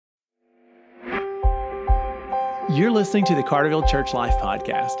You're listening to the Carterville Church Life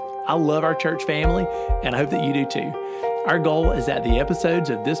Podcast. I love our church family, and I hope that you do too. Our goal is that the episodes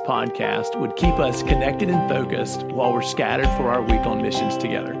of this podcast would keep us connected and focused while we're scattered for our week on missions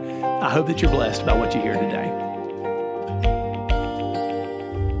together. I hope that you're blessed by what you hear today.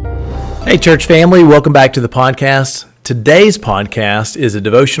 Hey, church family, welcome back to the podcast. Today's podcast is a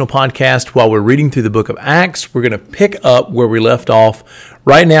devotional podcast while we're reading through the book of Acts. We're going to pick up where we left off.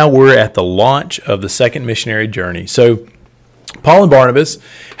 Right now, we're at the launch of the second missionary journey. So, Paul and Barnabas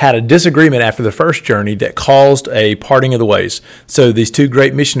had a disagreement after the first journey that caused a parting of the ways. So these two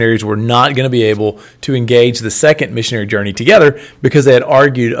great missionaries were not going to be able to engage the second missionary journey together because they had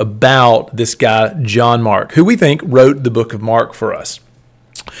argued about this guy, John Mark, who we think wrote the book of Mark for us.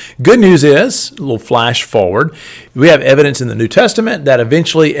 Good news is, a little flash forward, we have evidence in the New Testament that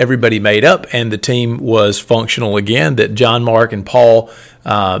eventually everybody made up and the team was functional again, that John Mark and Paul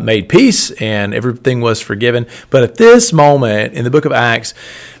made peace and everything was forgiven. But at this moment in the book of Acts,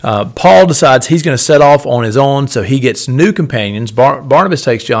 Paul decides he's going to set off on his own, so he gets new companions. Barnabas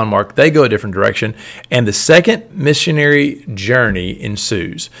takes John Mark. They go a different direction, and the second missionary journey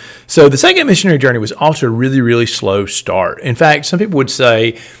ensues. So the second missionary journey was off to a really, really slow start. In fact, some people would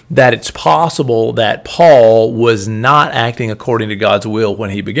say that it's possible that Paul was not acting according to God's will when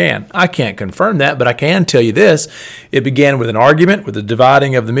he began. I can't confirm that, but I can tell you this. It began with an argument, with a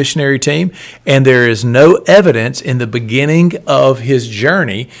dividing of the missionary team, and there is no evidence in the beginning of his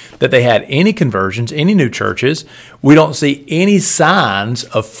journey that they had any conversions, any new churches. We don't see any signs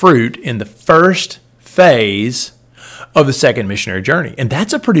of fruit in the first phase of the second missionary journey, and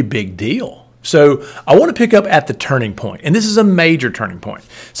that's a pretty big deal. So I want to pick up at the turning point, and this is a major turning point.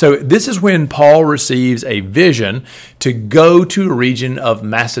 So this is when Paul receives a vision to go to a region of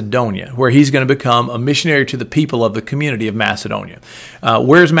Macedonia, where he's going to become a missionary to the people of the community of Macedonia.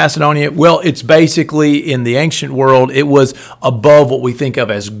 Where's Macedonia? Well, it's basically, in the ancient world, it was above what we think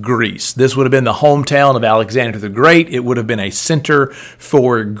of as Greece. This would have been the hometown of Alexander the Great. It would have been a center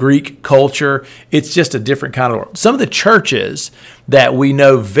for Greek culture. It's just a different kind of world. Some of the churches that we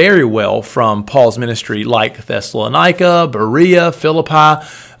know very well from Paul's ministry, like Thessalonica, Berea, Philippi,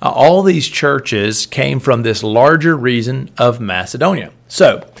 all these churches came from this larger region of Macedonia.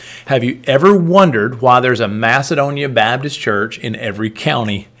 So, have you ever wondered why there's a Macedonia Baptist church in every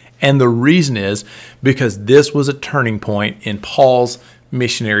county? And the reason is because this was a turning point in Paul's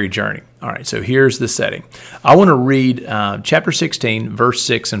missionary journey. All right, so here's the setting. I want to read chapter 16, verse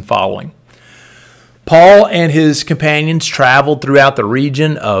 6 and following. Paul and his companions traveled throughout the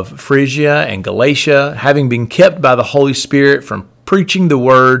region of Phrygia and Galatia, having been kept by the Holy Spirit from preaching the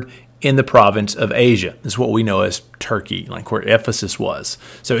word in the province of Asia. This is what we know as Turkey, like where Ephesus was.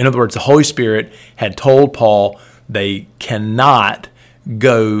 So in other words, the Holy Spirit had told Paul they cannot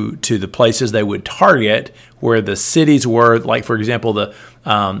go to the places they would target where the cities were, like for example,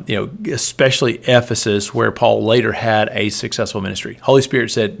 especially Ephesus, where Paul later had a successful ministry. Holy Spirit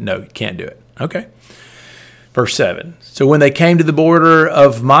said, no, you can't do it. Okay. Verse 7. So when they came to the border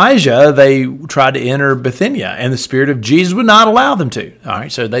of Mysia, they tried to enter Bithynia, and the Spirit of Jesus would not allow them to. All right,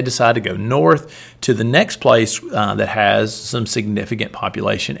 so they decided to go north to the next place that has some significant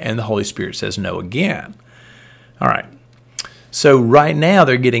population, and the Holy Spirit says no again. All right. So right now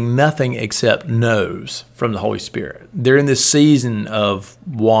they're getting nothing except no's from the Holy Spirit. They're in this season of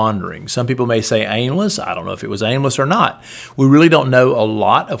wandering. Some people may say aimless. I don't know if it was aimless or not. We really don't know a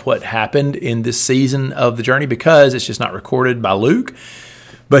lot of what happened in this season of the journey because it's just not recorded by Luke.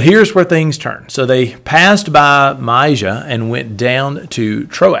 But here's where things turn. So they passed by Mysia and went down to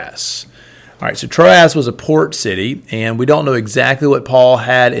Troas. All right, so Troas was a port city, and we don't know exactly what Paul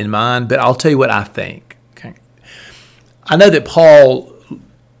had in mind, but I'll tell you what I think. I know that Paul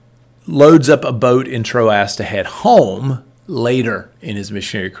loads up a boat in Troas to head home later in his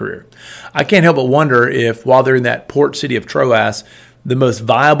missionary career. I can't help but wonder if while they're in that port city of Troas, the most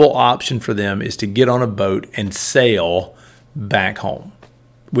viable option for them is to get on a boat and sail back home.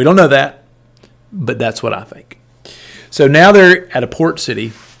 We don't know that, but that's what I think. So now they're at a port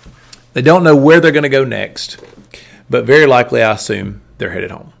city. They don't know where they're going to go next, but very likely, I assume, they're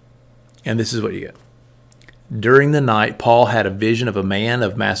headed home. And this is what you get. During the night, Paul had a vision of a man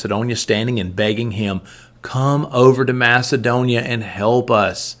of Macedonia standing and begging him, "Come over to Macedonia and help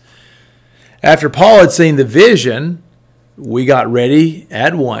us." After Paul had seen the vision, we got ready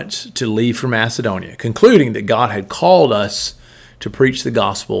at once to leave for Macedonia, concluding that God had called us to preach the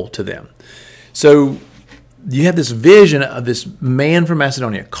gospel to them. So you have this vision of this man from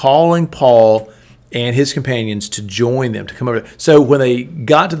Macedonia calling Paul and his companions to join them, to come over. So when they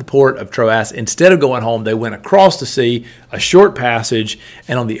got to the port of Troas, instead of going home, they went across the sea, a short passage,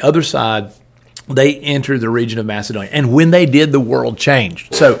 and on the other side they entered the region of Macedonia. And when they did, the world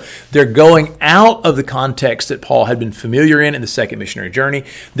changed. So they're going out of the context that Paul had been familiar in the second missionary journey.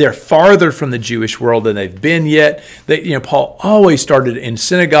 They're farther from the Jewish world than they've been yet. Paul always started in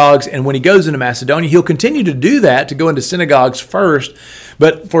synagogues, and when he goes into Macedonia, he'll continue to do that, to go into synagogues first.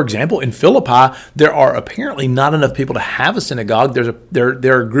 But for example, in Philippi, there are apparently not enough people to have a synagogue. There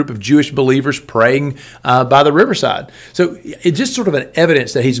are a group of Jewish believers praying by the riverside. So it's just sort of an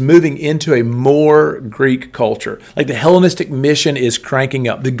evidence that he's moving into a more Greek culture. Like the Hellenistic mission is cranking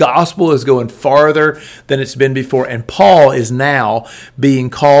up. The gospel is going farther than it's been before. And Paul is now being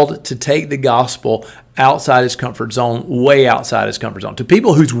called to take the gospel outside his comfort zone, way outside his comfort zone, to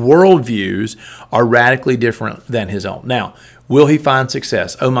people whose worldviews are radically different than his own. Now, will he find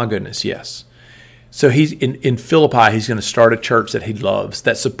success? Oh my goodness, yes. So he's in Philippi, he's going to start a church that he loves,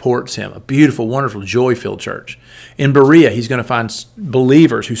 that supports him, a beautiful, wonderful, joy-filled church. In Berea, he's going to find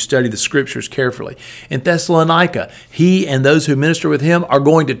believers who study the scriptures carefully. In Thessalonica, he and those who minister with him are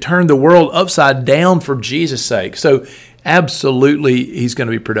going to turn the world upside down for Jesus' sake. So absolutely, he's going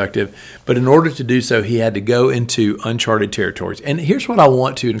to be productive. But in order to do so, he had to go into uncharted territories. And here's what I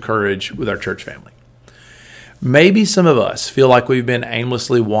want to encourage with our church family. Maybe some of us feel like we've been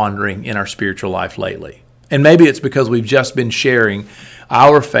aimlessly wandering in our spiritual life lately. And maybe it's because we've just been sharing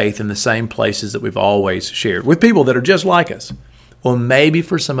our faith in the same places that we've always shared with people that are just like us. Well, maybe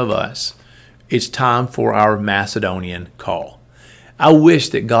for some of us, it's time for our Macedonian call. I wish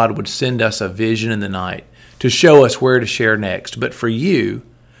that God would send us a vision in the night to show us where to share next. But for you,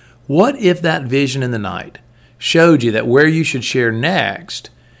 what if that vision in the night showed you that where you should share next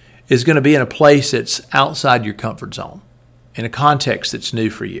is going to be in a place that's outside your comfort zone, in a context that's new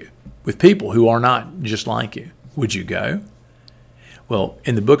for you, with people who are not just like you? Would you go? Well,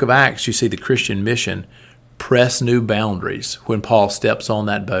 in the book of Acts, you see the Christian mission press new boundaries when Paul steps on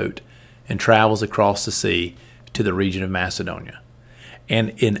that boat and travels across the sea to the region of Macedonia.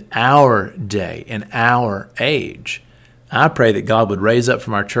 And in our day, in our age, I pray that God would raise up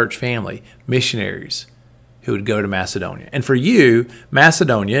from our church family missionaries who would go to Macedonia. And for you,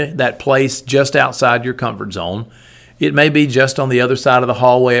 Macedonia, that place just outside your comfort zone, it may be just on the other side of the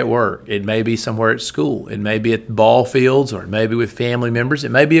hallway at work. It may be somewhere at school. It may be at ball fields, or it may be with family members. It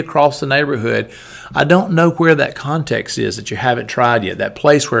may be across the neighborhood. I don't know where that context is that you haven't tried yet, that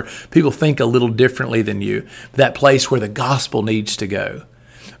place where people think a little differently than you, that place where the gospel needs to go.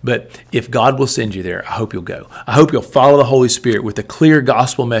 But if God will send you there, I hope you'll go. I hope you'll follow the Holy Spirit with a clear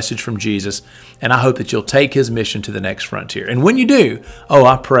gospel message from Jesus, and I hope that you'll take his mission to the next frontier. And when you do,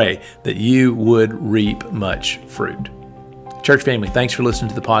 I pray that you would reap much fruit. Church family, thanks for listening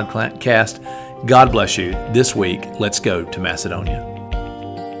to the podcast. God bless you. This week, let's go to Macedonia.